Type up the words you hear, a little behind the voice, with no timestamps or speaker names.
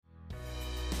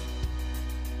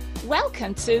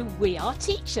Welcome to We Are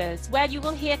Teachers, where you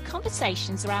will hear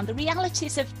conversations around the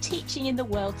realities of teaching in the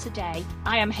world today.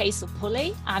 I am Hazel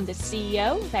Pulley. I'm the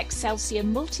CEO of Excelsior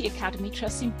Multi-Academy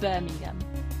Trust in Birmingham.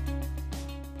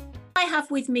 I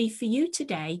have with me for you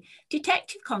today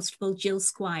Detective Constable Jill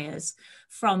Squires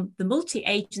from the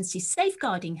Multi-Agency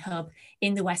Safeguarding Hub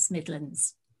in the West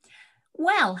Midlands.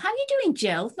 Well, how are you doing,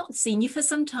 Jill? Not seen you for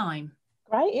some time.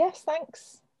 Great, yes,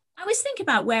 thanks. I was thinking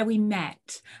about where we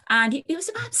met, and it was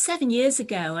about 7 years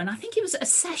ago, and I think it was a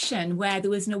session where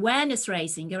there was an awareness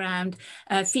raising around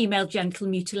female genital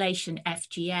mutilation,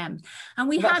 FGM, and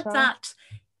we had right. That,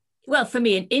 well, for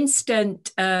me, an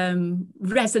instant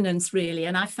resonance, really,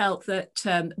 and I felt that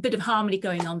a bit of harmony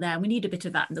going on there. We need a bit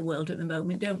of that in the world at the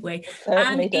moment, don't we?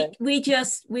 We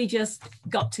just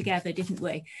got together, didn't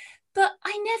we? But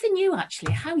I never knew,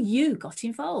 actually, how you got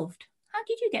involved. How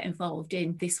did you get involved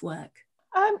in this work?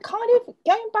 Kind of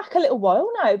going back a little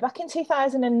while now, back in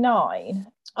 2009,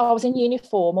 I was in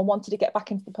uniform and wanted to get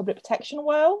back into the public protection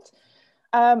world.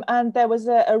 And there was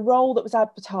a role that was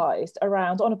advertised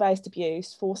around honour-based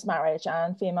abuse, forced marriage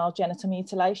and female genital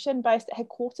mutilation based at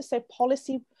headquarters, so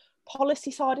policy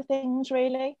side of things,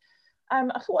 really. I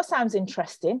thought that sounds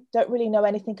interesting. Don't really know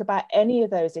anything about any of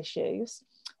those issues.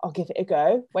 I'll give it a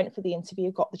go. Went for the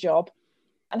interview, got the job,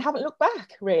 and haven't looked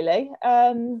back, really.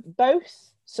 Both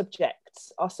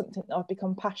subjects are something that I've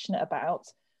become passionate about,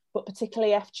 but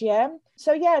particularly FGM.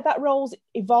 So yeah, that role's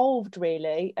evolved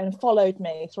really and followed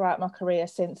me throughout my career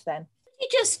since then.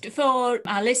 Just for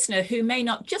our listener who may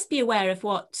not just be aware of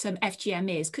what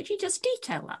FGM is, could you just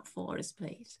detail that for us,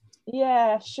 please?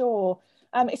 Yeah, sure.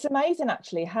 It's amazing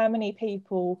actually how many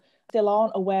people still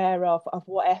aren't aware of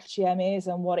what FGM is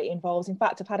and what it involves. In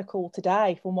fact, I've had a call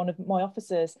today from one of my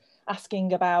officers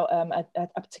asking about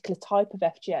a particular type of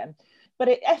FGM.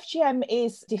 But FGM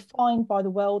is defined by the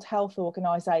World Health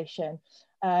Organization.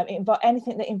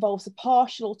 Anything that involves a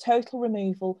partial or total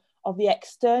removal of the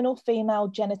external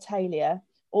female genitalia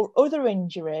or other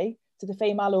injury to the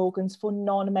female organs for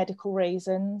non-medical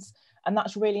reasons. And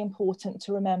that's really important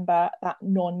to remember, that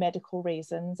non-medical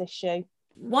reasons issue.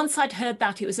 Once I'd heard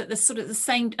that, it was at the sort of the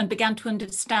same, and began to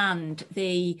understand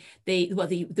the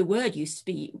word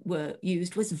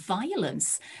used was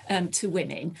violence to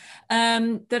women,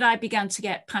 that I began to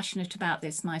get passionate about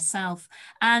this myself.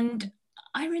 And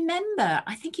I remember,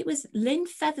 I think it was Lynn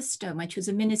Featherstone, when she was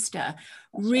a minister,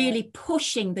 really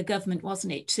pushing the government,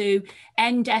 wasn't it, to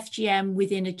end FGM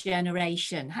within a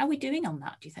generation. How are we doing on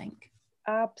that, do you think?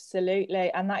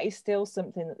 Absolutely. And that is still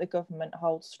something that the government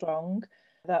holds strong,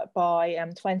 that by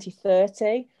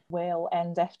 2030 we'll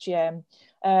end FGM.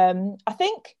 I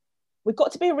think we've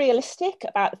got to be realistic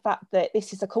about the fact that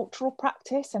this is a cultural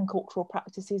practice and cultural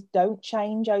practices don't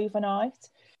change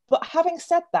overnight. But having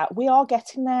said that, we are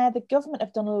getting there. The government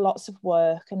have done lots of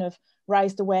work and have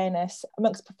raised awareness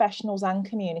amongst professionals and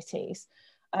communities.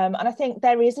 And I think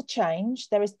there is a change.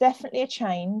 There is definitely a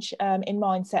change in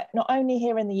mindset, not only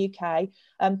here in the UK,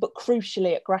 but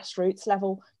crucially at grassroots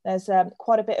level. There's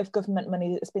quite a bit of government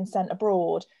money that's been sent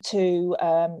abroad to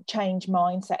change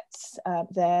mindsets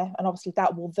there. And obviously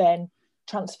that will then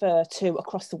transfer to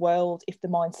across the world if the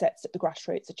mindsets at the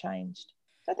grassroots are changed.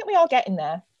 So I think we are getting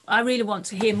there. I really want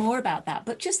to hear more about that.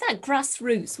 But just that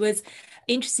grassroots was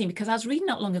interesting, because I was reading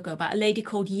not long ago about a lady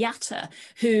called Yatta,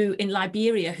 who in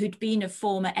Liberia, who'd been a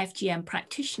former FGM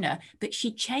practitioner, but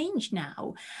she changed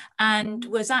now and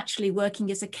was actually working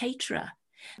as a caterer.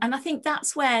 And I think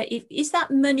that's where, is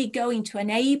that money going to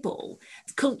enable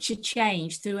culture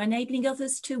change through enabling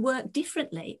others to work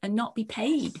differently and not be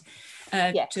paid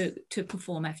yes. to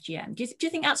perform FGM? Do you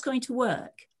think that's going to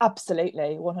work?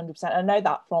 Absolutely, 100%. I know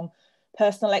that from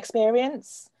personal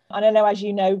experience. And I know, as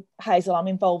you know, Hazel, I'm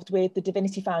involved with the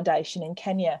Divinity Foundation in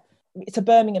Kenya. It's a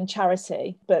Birmingham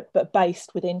charity, but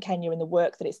based within Kenya, and the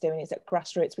work that it's doing is at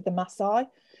grassroots with the Maasai.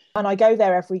 And I go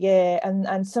there every year,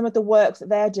 and some of the work that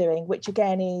they're doing, which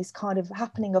again is kind of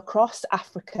happening across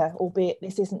Africa, albeit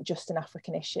this isn't just an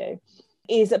African issue,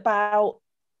 is about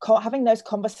having those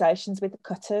conversations with the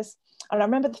cutters. And I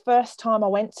remember the first time I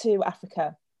went to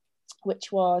Africa,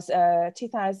 which was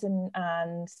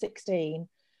 2016,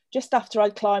 just after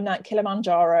I'd climbed Mount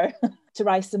Kilimanjaro to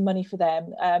raise some money for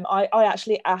them. I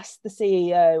actually asked the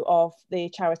CEO of the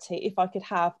charity if I could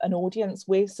have an audience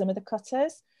with some of the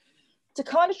cutters to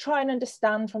kind of try and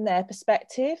understand from their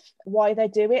perspective why they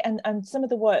do it. And some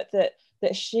of the work that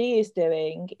she is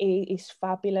doing is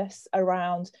fabulous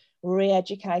around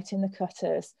re-educating the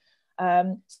cutters.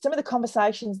 Some of the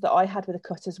conversations that I had with the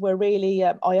cutters were really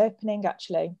eye-opening,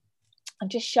 actually, and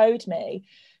just showed me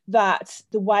that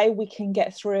the way we can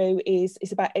get through is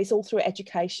all through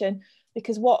education,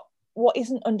 because what what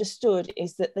isn't understood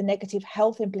is that the negative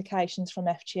health implications from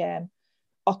FGM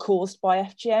are caused by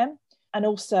FGM, and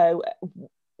also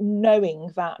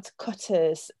knowing that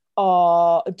cutters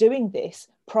are doing this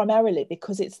primarily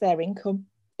because it's their income.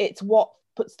 It's what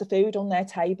puts the food on their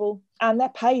table, and they're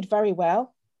paid very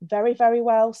well, very, very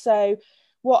well. So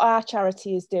what our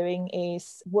charity is doing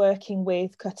is working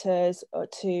with cutters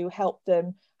to help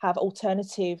them have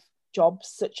alternative jobs,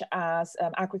 such as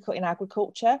in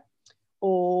agriculture,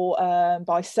 or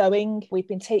by sewing. We've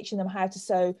been teaching them how to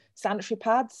sew sanitary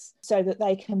pads so that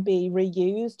they can be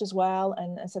reused as well,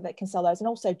 and so they can sell those, and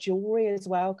also jewellery as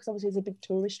well, because obviously there's a big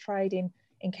tourist trade in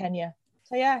Kenya.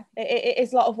 So yeah, it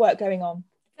is a lot of work going on.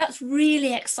 That's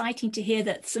really exciting to hear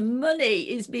that some money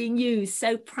is being used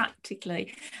so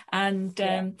practically and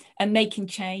making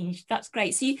change. That's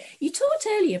great. So you talked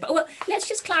earlier, but well, let's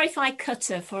just clarify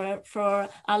cutter for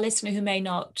our listener who may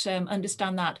not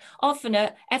understand that. Often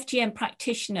a FGM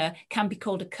practitioner can be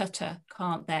called a cutter,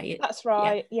 can't they? That's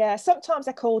right. Yeah. Sometimes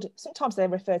they're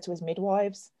referred to as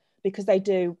midwives, because they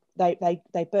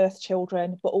birth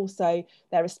children, but also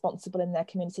they're responsible in their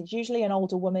communities, usually an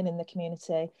older woman in the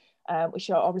community, which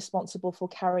are responsible for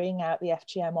carrying out the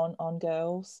FGM on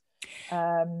girls.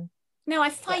 Now, I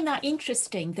find that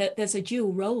interesting that there's a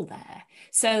dual role there.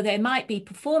 So they might be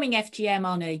performing FGM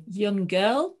on a young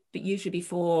girl, but usually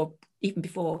even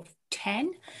before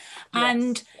 10.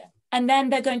 Yes. And then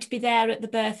they're going to be there at the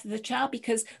birth of the child,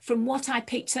 because from what I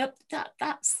picked up,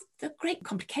 that's the great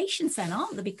complications then,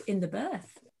 aren't they, in the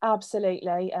birth?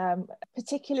 Absolutely.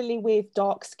 Particularly with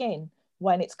dark skin,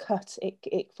 when it's cut,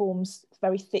 it forms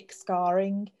very thick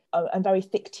scarring and very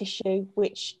thick tissue,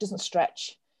 which doesn't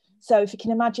stretch. So if you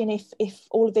can imagine, if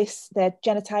all of this, their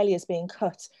genitalia is being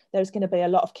cut, there's going to be a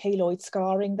lot of keloid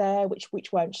scarring there, which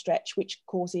won't stretch, which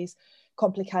causes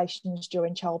complications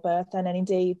during childbirth. And then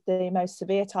indeed the most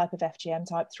severe type of FGM,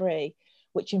 type 3,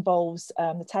 which involves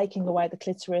the taking away the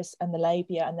clitoris and the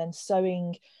labia and then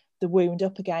sewing the wound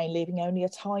up again, leaving only a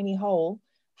tiny hole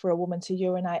for a woman to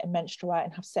urinate and menstruate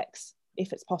and have sex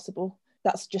if it's possible.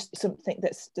 That's just something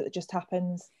that just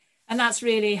happens. And that's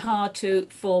really hard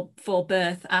for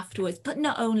birth afterwards. But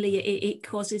not only it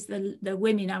causes the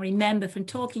women, I remember from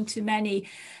talking to many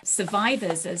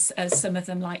survivors, as some of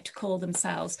them like to call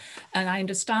themselves, and I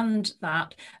understand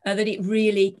that it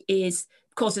really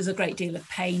causes a great deal of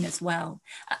pain as well.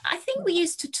 I think we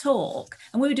used to talk,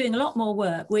 and we were doing a lot more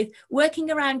work with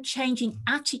working around changing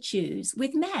attitudes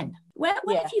with men. Where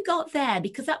have you got there?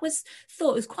 Because it was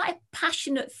quite a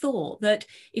passionate thought that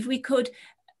if we could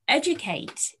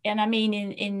educate, and I mean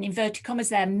in inverted commas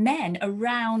there, men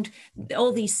around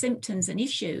all these symptoms and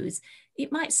issues,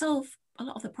 it might solve a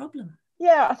lot of the problem.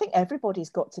 Yeah, I think everybody's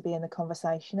got to be in the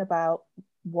conversation about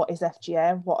what is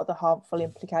FGM, what are the harmful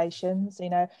implications.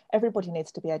 Everybody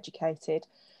needs to be educated.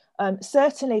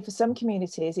 Certainly for some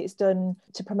communities, it's done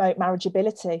to promote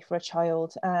marriageability for a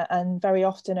child, and very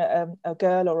often a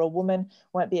girl or a woman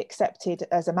won't be accepted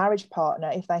as a marriage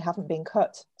partner if they haven't been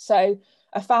cut. So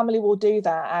a family will do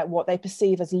that at what they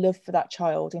perceive as love for that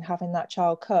child in having that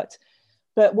child cut.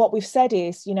 But what we've said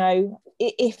is,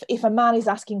 if a man is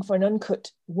asking for an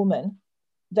uncut woman,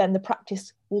 then the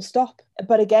practice will stop.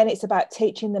 But again, it's about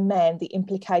teaching the men the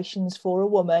implications for a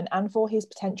woman and for his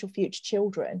potential future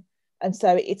children. And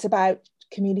so it's about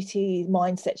community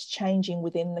mindsets changing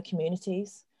within the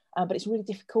communities. But it's really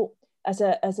difficult as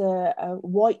a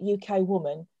white UK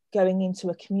woman going into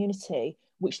a community,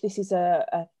 which this is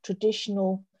a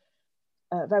traditional,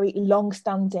 very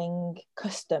long-standing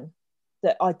custom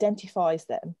that identifies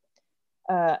them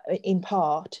in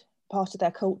part of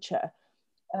their culture.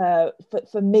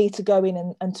 For me to go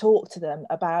in and talk to them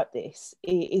about this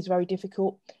is very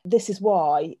difficult. This is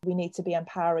why we need to be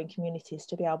empowering communities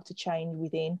to be able to change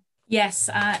within. Yes,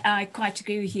 I quite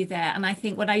agree with you there. And I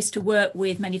think when I used to work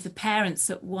with many of the parents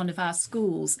at one of our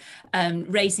schools,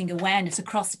 raising awareness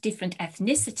across different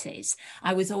ethnicities,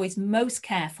 I was always most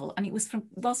careful, and it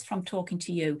was from talking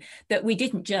to you, that we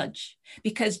didn't judge,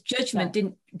 because judgment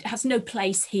has no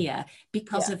place here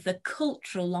because of the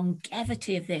cultural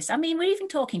longevity of this. I mean, we're even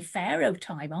talking Pharaoh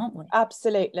time, aren't we?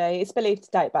 Absolutely. It's believed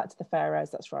to date back to the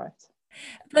pharaohs, that's right.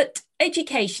 But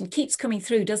education keeps coming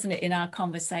through, doesn't it, in our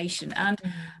conversation? And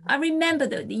I remember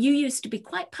that you used to be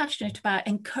quite passionate about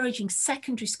encouraging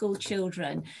secondary school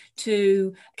children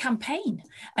to campaign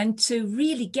and to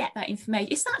really get that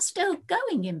information. Is that still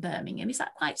going in Birmingham? Is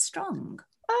that quite strong?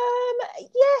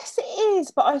 Yes, it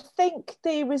is. But I think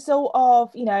the result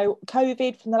of,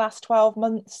 COVID from the last 12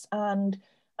 months and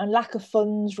lack of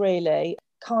funds, really,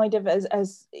 kind of as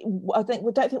I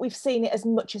don't think we've seen it as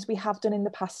much as we have done in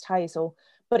the past, Hazel.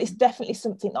 But it's definitely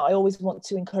something that I always want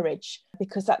to encourage,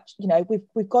 because that, you know,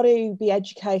 we've got to be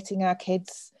educating our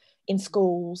kids in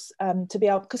schools to be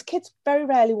able, because kids very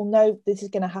rarely will know this is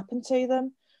going to happen to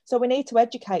them. So we need to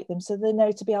educate them so they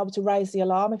know to be able to raise the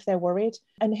alarm if they're worried.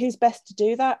 And who's best to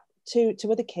do that to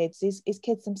other kids is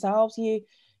kids themselves.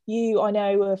 You, I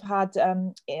know, have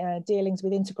had dealings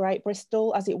with Integrate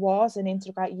Bristol as it was, and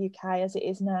Integrate UK as it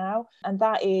is now. And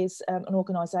that is an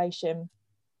organisation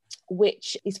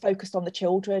which is focused on the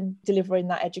children, delivering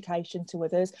that education to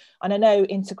others. And I know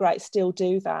Integrate still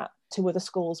do that to other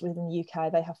schools within the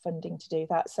UK. They have funding to do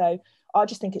that. So I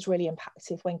just think it's really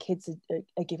impactful when kids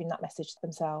are giving that message to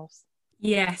themselves.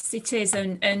 Yes, it is.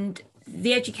 And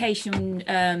the education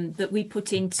that we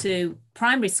put into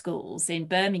primary schools in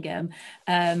Birmingham,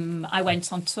 I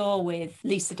went on tour with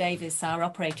Lisa Davis, our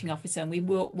operating officer, and we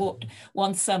walked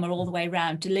one summer all the way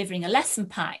around delivering a lesson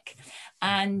pack.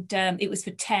 And it was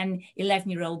for 10,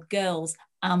 11-year-old girls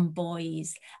and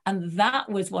boys. And that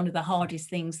was one of the hardest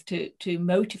things to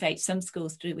motivate some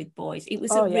schools to do with boys. It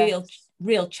was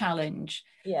real challenge.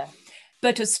 Yeah.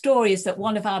 But a story is that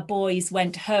one of our boys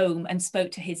went home and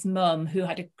spoke to his mum, who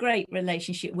had a great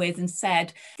relationship with, and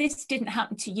said, "This didn't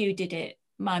happen to you, did it,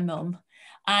 my mum?"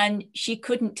 And she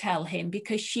couldn't tell him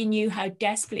because she knew how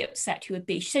desperately upset he would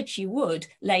be. She said she would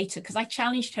later, because I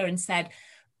challenged her and said,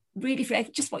 really,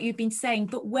 just what you've been saying,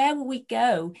 but where will we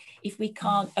go if we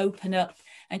can't open up?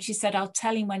 And she said, "I'll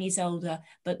tell him when he's older,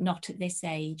 but not at this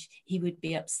age. He would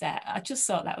be upset." I just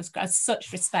thought that was great.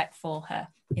 Such respect for her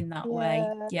in that way.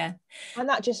 Yeah. And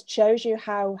that just shows you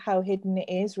how hidden it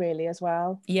is really as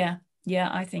well. Yeah,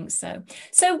 I think so.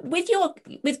 So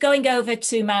with going over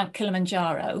to Mount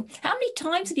Kilimanjaro, how many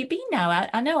times have you been now?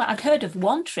 I know I've heard of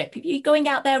one trip. Are you going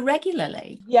out there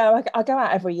regularly? Yeah, I go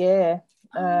out every year.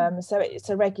 So it's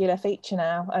a regular feature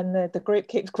now, and the group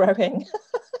keeps growing.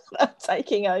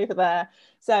 Taking over there.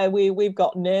 So we've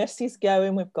got nurses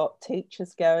going, we've got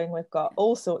teachers going, we've got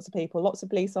all sorts of people, lots of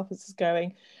police officers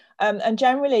going. And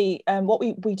generally what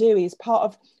we do is part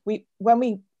of, when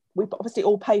we obviously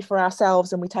all pay for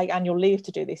ourselves and we take annual leave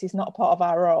to do this. It's not a part of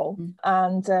our role.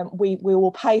 And we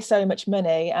will pay so much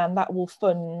money, and that will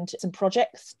fund some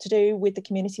projects to do with the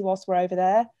community whilst we're over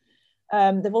there.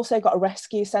 They've also got a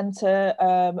rescue centre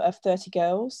of 30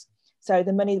 girls. So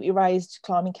the money that we raised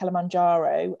climbing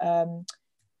Kilimanjaro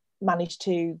managed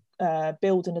to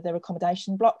build another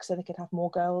accommodation block so they could have more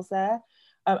girls there.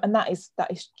 And that is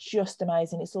just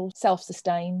amazing. It's all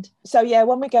self-sustained. So yeah,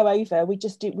 when we go over, we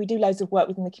do loads of work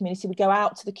within the community. We go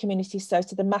out to the community, so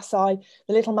to the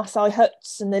little Maasai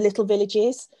huts and the little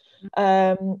villages,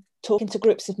 talking to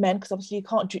groups of men, because obviously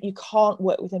you can't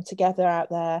work with them together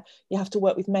out there. You have to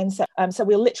work with men. So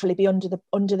we'll literally be under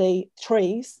the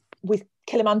trees with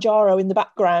Kilimanjaro in the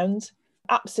background.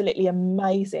 Absolutely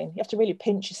amazing. You have to really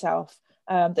pinch yourself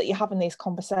that you're having these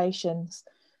conversations.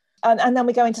 And then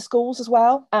we go into schools as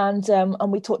well, and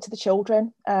we talk to the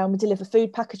children. We deliver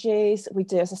food packages. We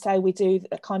do, as I say,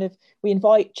 we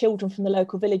invite children from the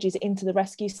local villages into the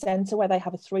rescue centre where they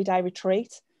have a 3-day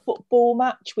retreat. Football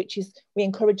match, which is, we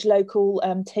encourage local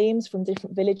teams from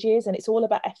different villages, and it's all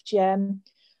about FGM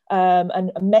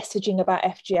and messaging about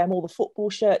FGM. All the football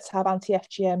shirts have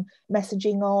anti-FGM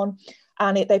messaging on,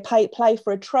 and they play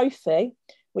for a trophy,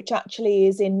 which actually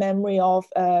is in memory of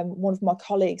one of my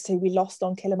colleagues who we lost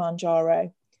on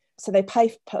Kilimanjaro. So they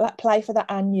play for that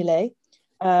annually.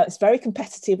 It's very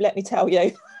competitive, let me tell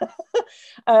you.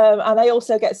 And they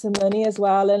also get some money as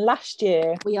well. And last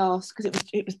year we asked, because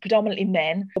it was predominantly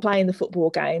men playing the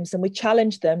football games, and we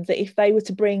challenged them that if they were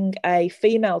to bring a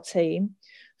female team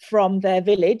from their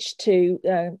village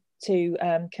to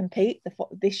compete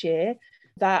this year,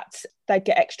 that they'd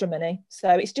get extra money. So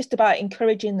it's just about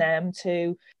encouraging them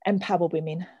to empower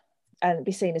women and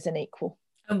be seen as an equal.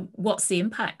 And what's the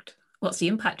impact? What's the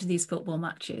impact of these football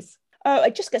matches? Oh,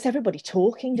 it just gets everybody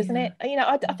talking, doesn't it? You know,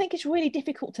 I think it's really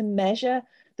difficult to measure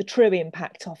the true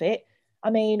impact of it. I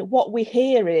mean, what we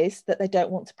hear is that they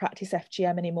don't want to practice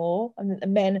FGM anymore, and that the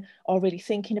men are really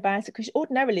thinking about it, because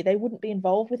ordinarily they wouldn't be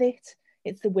involved with it.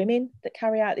 It's the women that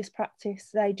carry out this practice.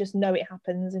 They just know it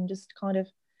happens and just kind of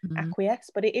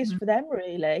acquiesce, but it is for them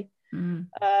really.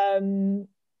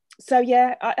 So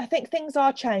yeah, I think things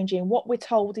are changing. What we're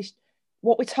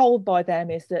told by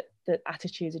them is that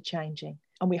attitudes are changing,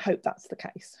 and we hope that's the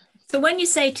case. So when you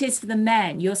say it is for the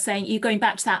men, you're saying you're going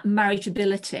back to that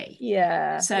marriageability.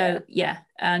 Yeah. So yeah,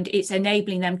 and it's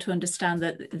enabling them to understand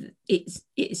that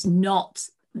it's not,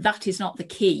 that is not the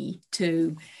key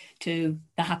to the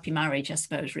happy marriage, I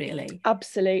suppose, really.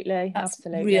 Absolutely. That's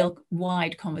absolutely. Real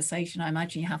wide conversation I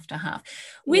imagine you have to have.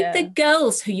 With the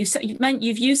girls who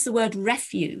you've used the word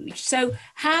refuge. So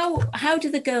how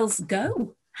do the girls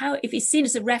go? How, if it's seen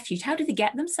as a refuge, how do they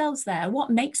get themselves there? What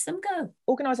makes them go?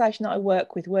 Organisation that I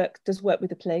work with does work with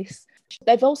the police.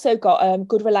 They've also got a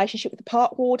good relationship with the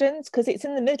park wardens because it's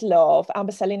in the middle of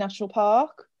Amboseli National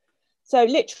Park. So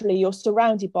literally you're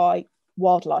surrounded by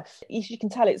wildlife. You can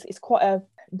tell it's quite a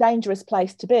dangerous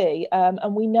place to be.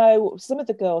 And we know some of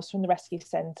the girls from the rescue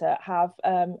centre have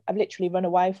literally run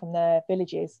away from their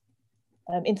villages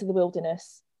into the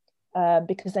wilderness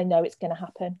because they know it's going to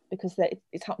happen, because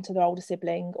it's happened to their older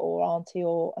sibling or auntie,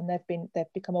 and they've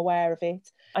become aware of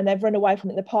it, and they've run away from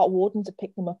it. The park wardens have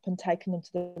picked them up and taken them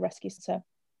to the rescue centre.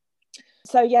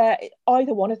 So yeah,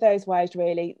 either one of those ways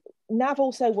really. Nav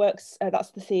also works,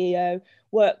 that's the CEO,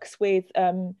 works with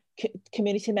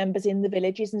community members in the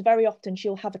villages, and very often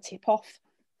she'll have a tip off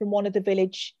from one of the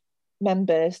village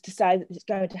members to say that it's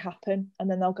going to happen, and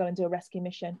then they'll go and do a rescue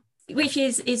mission. Which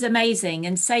is amazing,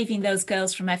 and saving those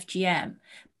girls from FGM.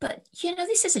 But, you know,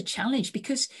 this is a challenge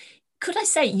because, could I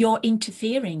say, you're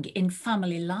interfering in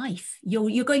family life.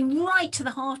 You're going right to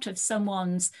the heart of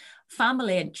someone's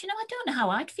family. And, you know, I don't know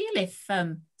how I'd feel if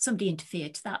somebody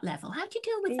interfered to that level. How do you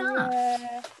deal with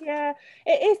that? Yeah,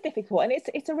 it is difficult. And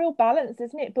it's a real balance,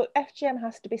 isn't it? But FGM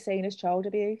has to be seen as child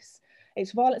abuse.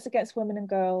 It's violence against women and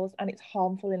girls, and it's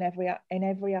harmful in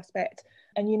every aspect.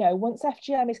 And, you know, once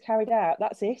FGM is carried out,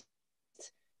 that's it.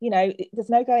 You know, there's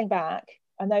no going back,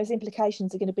 and those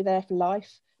implications are going to be there for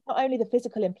life. Not only the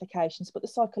physical implications, but the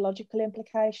psychological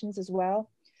implications as well.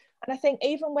 And I think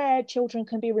even where children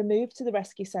can be removed to the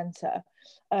rescue centre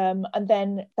and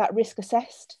then that risk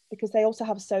assessed, because they also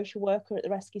have a social worker at the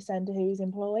rescue centre who is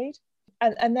employed,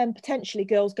 and then potentially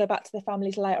girls go back to their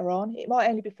families later on. It might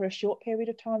only be for a short period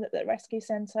of time at the rescue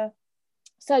centre.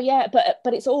 So yeah,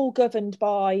 but it's all governed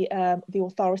by the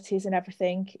authorities and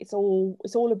everything. It's all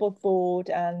above board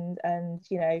and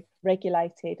you know,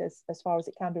 regulated as far as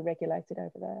it can be regulated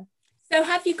over there. So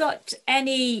have you got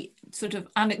any sort of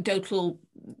anecdotal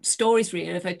stories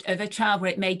really of a child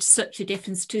where it made such a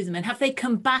difference to them, and have they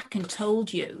come back and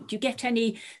told you? Do you get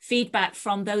any feedback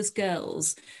from those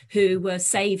girls who were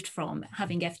saved from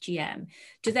having FGM?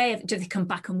 Do they come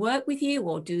back and work with you,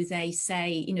 or do they say,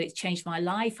 you know, it's changed my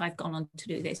life, I've gone on to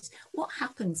do this? What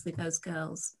happens with those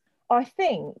girls? I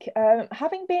think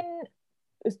having been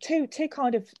two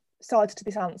kind of sides to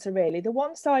this answer really. The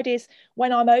one side is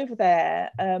when I'm over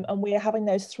there and we're having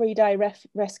those 3-day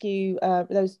rescue,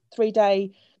 those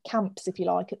 3-day camps, if you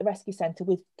like, at the rescue centre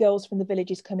with girls from the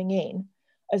villages coming in,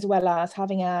 as well as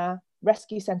having our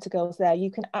rescue centre girls there, you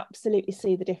can absolutely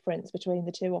see the difference between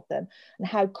the two of them and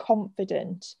how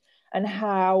confident and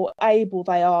how able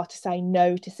they are to say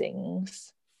no to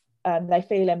things. They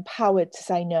feel empowered to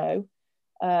say no,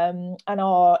 and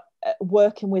are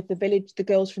working with the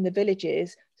girls from the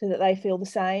villages so that they feel the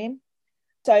same.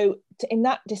 So in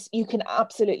that, you can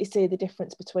absolutely see the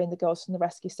difference between the girls from the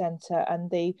rescue centre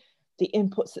and the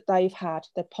inputs that they've had,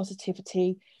 their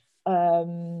positivity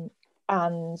and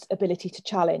ability to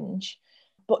challenge.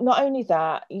 But not only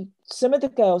that, some of the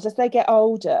girls, as they get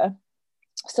older,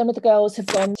 some of the girls have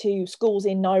gone to schools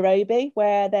in Nairobi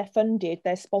where they're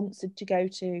sponsored to go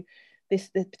to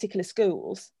the particular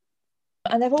schools.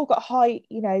 And they've all got high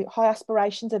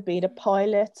aspirations of being a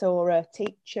pilot or a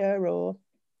teacher or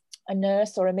a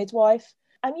nurse or a midwife.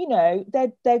 And, you know,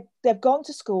 they've gone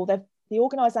to school, the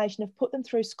organisation have put them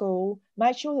through school,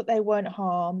 made sure that they weren't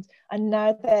harmed, and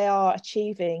now they are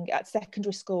achieving at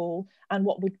secondary school and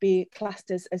what would be classed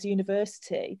as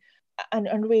university,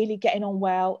 and really getting on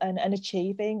well and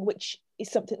achieving, which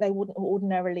is something they wouldn't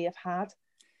ordinarily have had.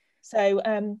 So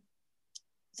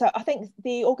I think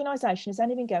the organisation has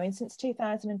only been going since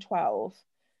 2012.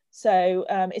 So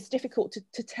it's difficult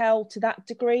to tell to that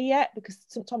degree yet, because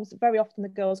sometimes, very often, the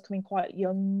girls come in quite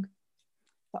young.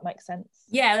 If that makes sense.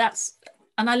 Yeah,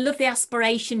 and I love the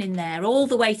aspiration in there all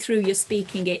the way through your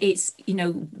speaking. It's, you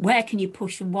know, where can you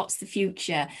push and what's the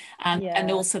future,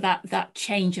 and also that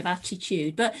change of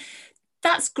attitude. But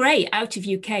that's great out of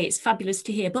UK. It's fabulous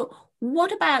to hear. But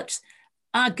what about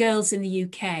our girls in the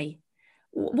UK?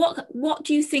 What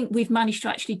do you think we've managed to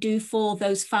actually do for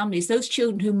those families, those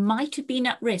children who might have been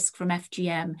at risk from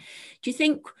FGM? Do you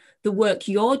think the work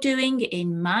you're doing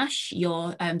in MASH,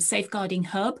 your safeguarding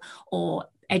hub, or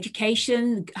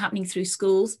education happening through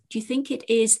schools, do you think it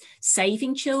is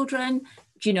saving children?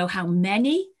 Do you know how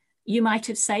many you might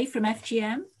have saved from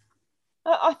FGM?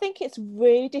 I think it's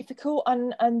really difficult,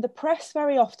 and the press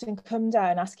very often come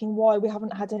down asking why we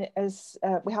haven't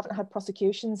had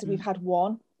prosecutions. We've had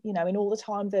one, you know, in all the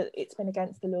time that it's been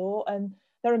against the law, and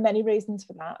there are many reasons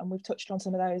for that, and we've touched on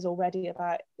some of those already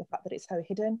about the fact that it's so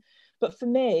hidden. But for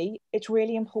me, it's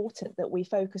really important that we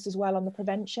focus as well on the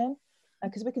prevention,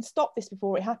 because we can stop this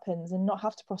before it happens and not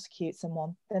have to prosecute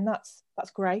someone, then that's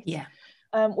great. Yeah.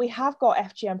 We have got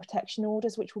FGM protection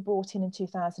orders, which were brought in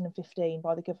 2015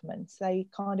 by the government. They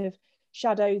kind of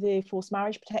shadow the forced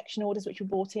marriage protection orders, which were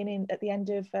brought in at the end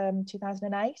of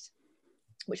 2008,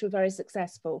 which were very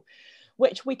successful,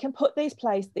 which we can put these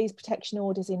protection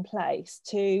orders in place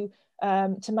to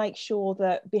make sure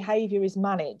that behaviour is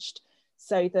managed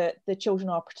so that the children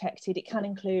are protected. It can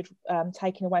include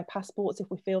taking away passports if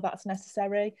we feel that's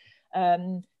necessary.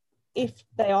 If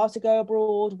they are to go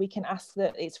abroad, we can ask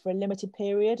that it's for a limited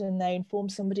period and they inform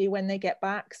somebody when they get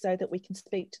back so that we can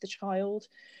speak to the child.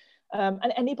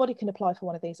 And anybody can apply for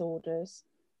one of these orders.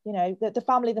 You know, the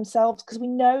family themselves, because we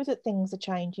know that things are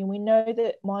changing. We know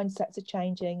that mindsets are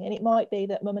changing. And it might be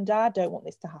that mum and dad don't want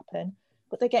this to happen,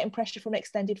 but they're getting pressure from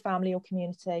extended family or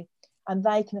community, and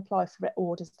they can apply for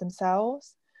orders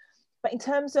themselves. But in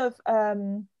terms of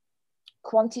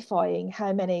quantifying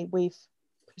how many we've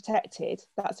protected,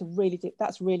 that's really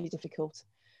difficult,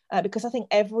 because I think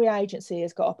every agency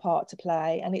has got a part to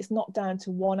play, and it's not down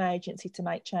to one agency to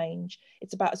make change.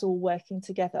 It's about us all working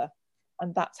together,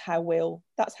 and that's how we'll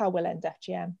end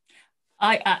FGM.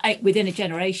 I within a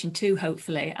generation too,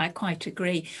 hopefully. I quite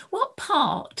agree. What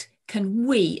part can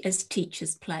we as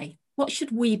teachers play? What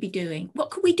should we be doing? What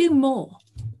could we do more?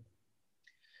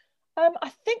 I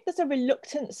think there's a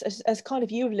reluctance, as kind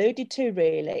of you alluded to,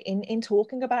 really, in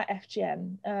talking about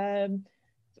FGM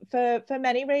for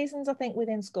many reasons, I think,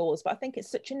 within schools. But I think it's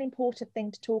such an important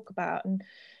thing to talk about. And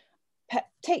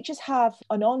teachers have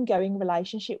an ongoing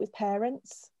relationship with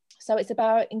parents. So it's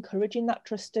about encouraging that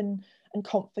trust and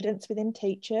confidence within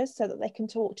teachers so that they can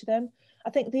talk to them. I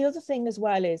think the other thing as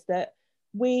well is that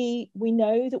we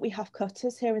know that we have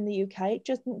cutters here in the UK. It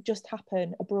doesn't just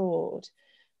happen abroad.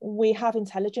 We have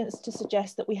intelligence to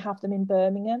suggest that we have them in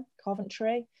Birmingham,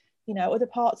 Coventry, you know, other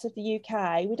parts of the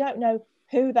UK. We don't know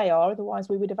who they are, otherwise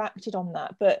we would have acted on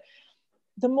that. But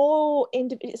the more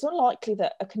it's unlikely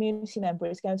that a community member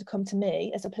is going to come to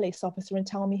me as a police officer and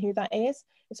tell me who that is.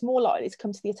 It's more likely to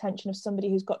come to the attention of somebody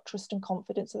who's got trust and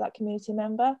confidence of that community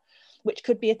member, which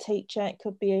could be a teacher, it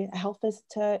could be a health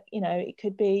visitor, you know, it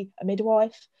could be a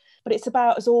midwife. But it's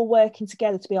about us all working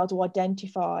together to be able to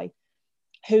identify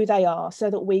who they are so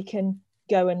that we can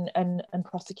go and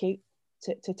prosecute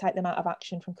to take them out of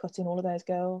action from cutting all of those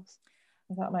girls.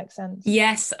 If that makes sense.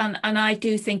 Yes, and I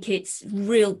do think it's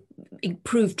real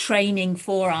improved training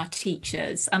for our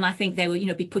teachers, and I think they will, you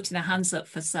know, be putting their hands up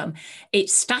for some.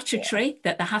 It's statutory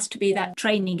that there has to be that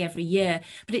training every year,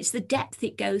 but it's the depth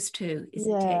it goes to,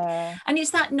 isn't it? And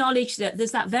it's that knowledge that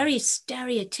there's that very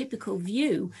stereotypical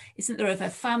view, isn't there, of a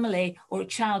family or a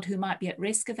child who might be at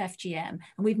risk of FGM, and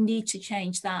we need to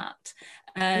change that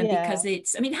because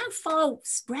it's, I mean, how far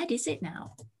spread is it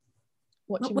now?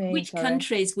 What do you mean? Which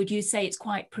countries would you say it's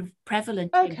quite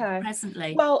prevalent in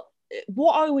presently? Well,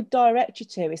 what I would direct you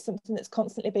to is something that's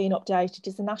constantly being updated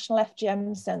is the National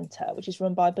FGM Centre, which is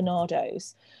run by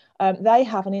Barnardo's. They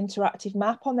have an interactive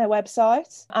map on their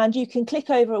website, and you can click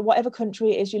over whatever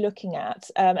country it is you're looking at,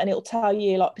 and it'll tell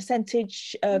you like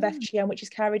percentage of FGM which is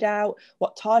carried out,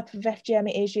 what type of FGM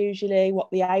it is usually, what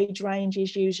the age range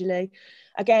is usually.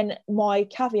 Again, my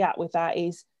caveat with that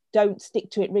is don't stick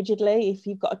to it rigidly. If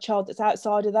you've got a child that's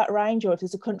outside of that range, or if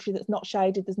there's a country that's not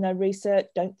shaded, there's no research,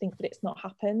 don't think that it's not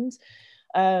happened,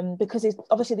 because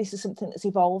obviously this is something that's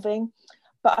evolving.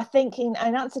 But I think in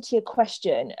answer to your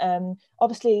question,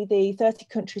 obviously the 30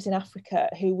 countries in Africa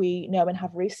who we know and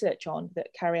have research on that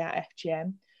carry out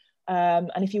FGM,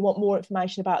 and if you want more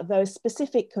information about those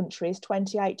specific countries,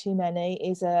 28 Too Many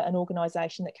is an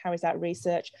organisation that carries out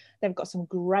research. They've got some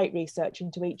great research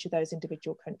into each of those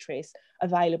individual countries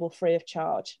available free of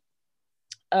charge.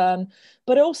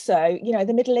 But also, you know,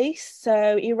 the Middle East,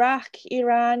 so Iraq,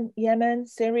 Iran, Yemen,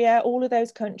 Syria, all of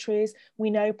those countries we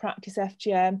know practice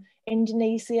FGM.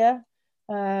 Indonesia,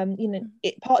 you know,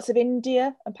 parts of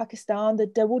India and Pakistan, the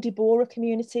Dawudi Bohra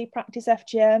community practice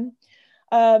FGM.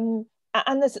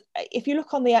 And there's, if you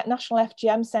look on the National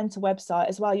FGM Centre website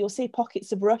as well, you'll see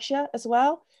pockets of Russia as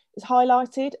well. It's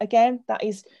highlighted. Again, that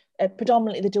is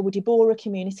predominantly the Dawudi Bohra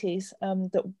communities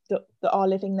that are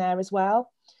living there as well.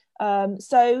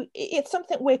 So it's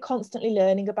something we're constantly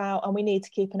learning about, and we need to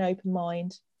keep an open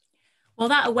mind. Well,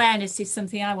 that awareness is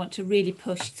something I want to really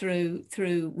push through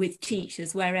with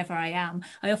teachers wherever I am.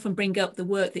 I often bring up the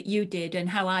work that you did and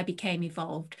how I became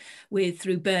involved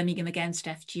through Birmingham Against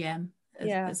FGM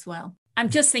as well. I'm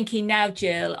just thinking now,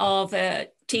 Jill, of a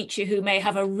teacher who may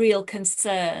have a real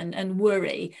concern and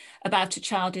worry about a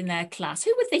child in their class.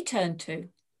 Who would they turn to?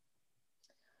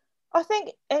 I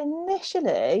think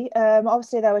initially,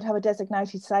 obviously they would have a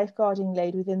designated safeguarding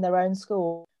lead within their own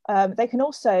school. They can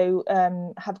also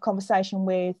have a conversation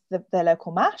with their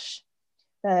local MASH,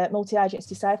 the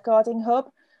Multi-Agency Safeguarding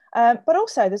Hub. But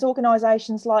also there's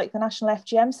organisations like the National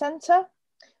FGM Centre,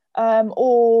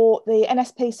 or the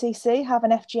NSPCC have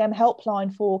an FGM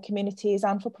helpline for communities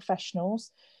and for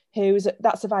professionals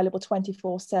that's available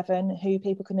 24/7, who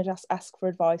people can just ask for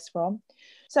advice from.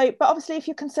 So, but obviously if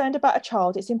you're concerned about a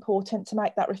child, it's important to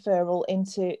make that referral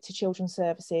into children's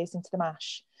services, into the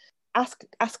MASH. Ask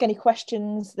any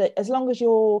questions, that as long as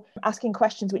you're asking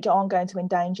questions which aren't going to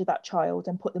endanger that child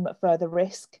and put them at further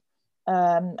risk,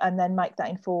 and then make that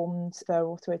informed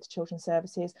referral through to children's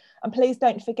services. And please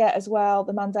don't forget as well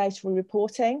the mandatory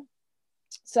reporting.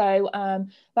 So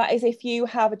that is if you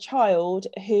have a child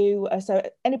who, so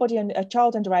anybody, a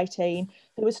child under 18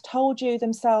 who has told you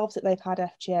themselves that they've had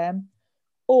FGM,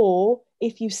 or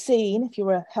if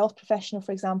you're a health professional,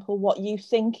 for example, what you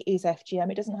think is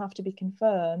FGM, it doesn't have to be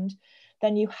confirmed,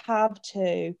 then you have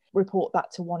to report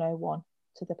that to 101,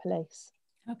 to the police.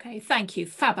 Okay, thank you.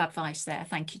 Fab advice there.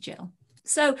 Thank you, Jill.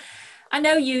 So I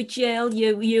know you, Jill,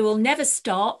 you will never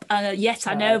stop. Yet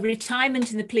I know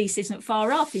retirement in the police isn't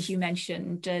far off, as you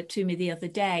mentioned to me the other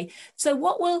day. So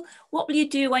what will you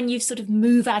do when you sort of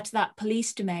move out of that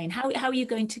police domain? How are you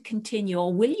going to continue,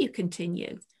 or will you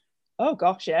continue? Oh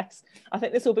gosh, yes. I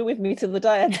think this will be with me till the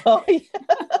day I die.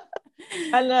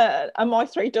 And my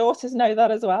 3 daughters know that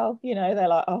as well. You know, they're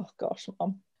like, oh gosh,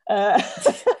 Mum.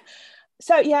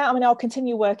 So yeah, I mean, I'll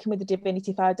continue working with the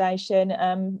Divinity Foundation,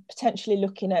 potentially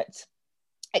looking at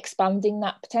expanding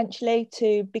that potentially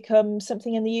to become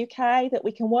something in the UK that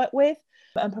we can work with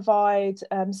and provide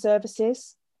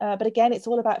services. But again, it's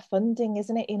all about funding,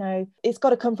 isn't it? You know, it's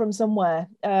got to come from somewhere.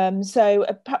 So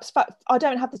perhaps I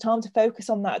don't have the time to focus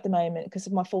on that at the moment because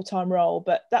of my full-time role,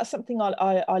 but that's something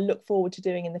I look forward to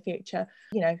doing in the future.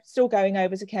 You know, still going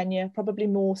over to Kenya, probably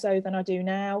more so than I do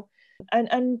now.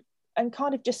 And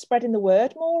kind of just spreading the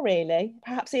word more, really.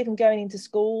 Perhaps even going into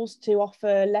schools to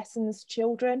offer lessons to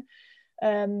children,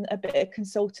 a bit of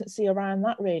consultancy around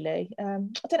that, really. I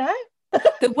don't know.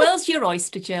 The world's your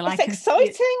oyster, Jill. It's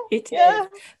exciting. It is.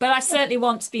 But I certainly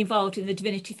want to be involved in the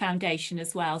Divinity Foundation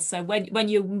as well. So when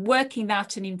you're working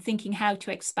that and in thinking how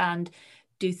to expand,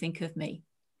 do think of me.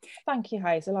 Thank you,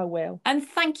 Hazel, I will. And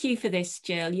thank you for this,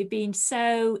 Jill. You've been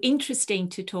so interesting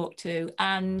to talk to,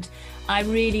 and I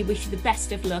really wish you the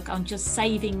best of luck on just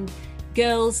saving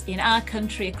girls in our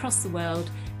country, across the world,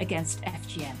 against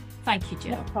FGM. Thank you,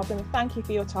 Jill. No problem. Thank you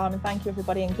for your time, and thank you,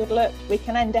 everybody, and good luck. We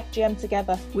can end FGM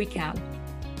together. We can.